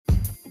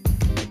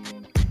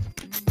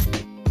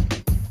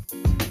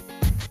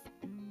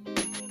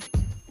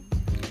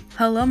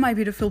Hello, my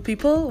beautiful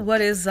people.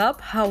 What is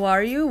up? How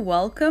are you?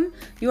 Welcome.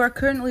 You are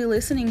currently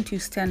listening to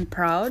Stand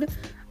Proud.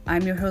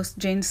 I'm your host,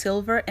 Jane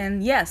Silver,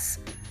 and yes,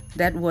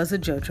 that was a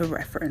JoJo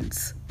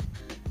reference.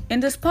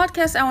 In this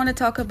podcast, I want to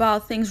talk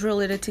about things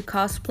related to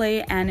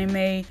cosplay,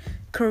 anime,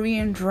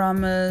 Korean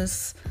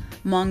dramas,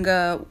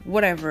 manga,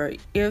 whatever.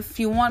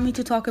 If you want me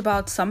to talk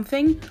about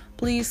something,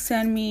 please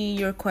send me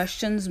your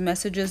questions,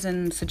 messages,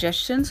 and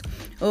suggestions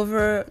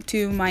over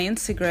to my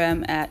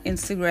Instagram at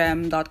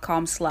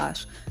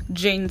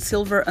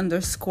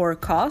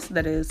instagram.com/JaneSilver_cos.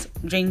 That is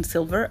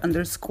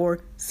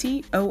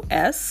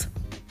JaneSilver_COS.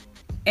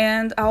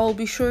 And I will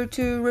be sure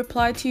to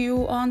reply to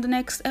you on the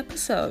next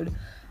episode.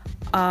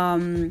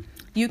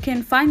 You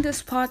can find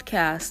this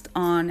podcast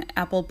on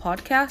Apple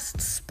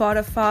Podcasts,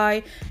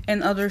 Spotify,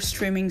 and other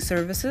streaming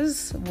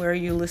services where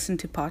you listen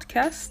to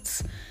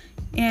podcasts.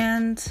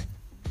 And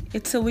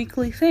it's a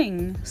weekly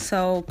thing.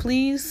 So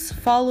please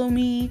follow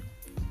me,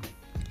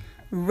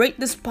 rate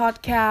this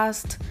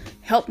podcast,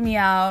 help me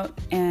out,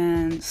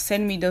 and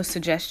send me those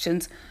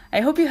suggestions.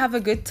 I hope you have a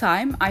good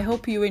time. I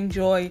hope you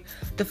enjoy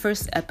the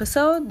first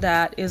episode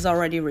that is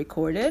already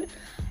recorded.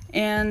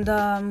 And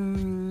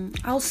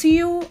I'll see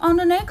you on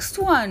the next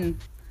one.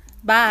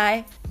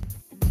 Bye.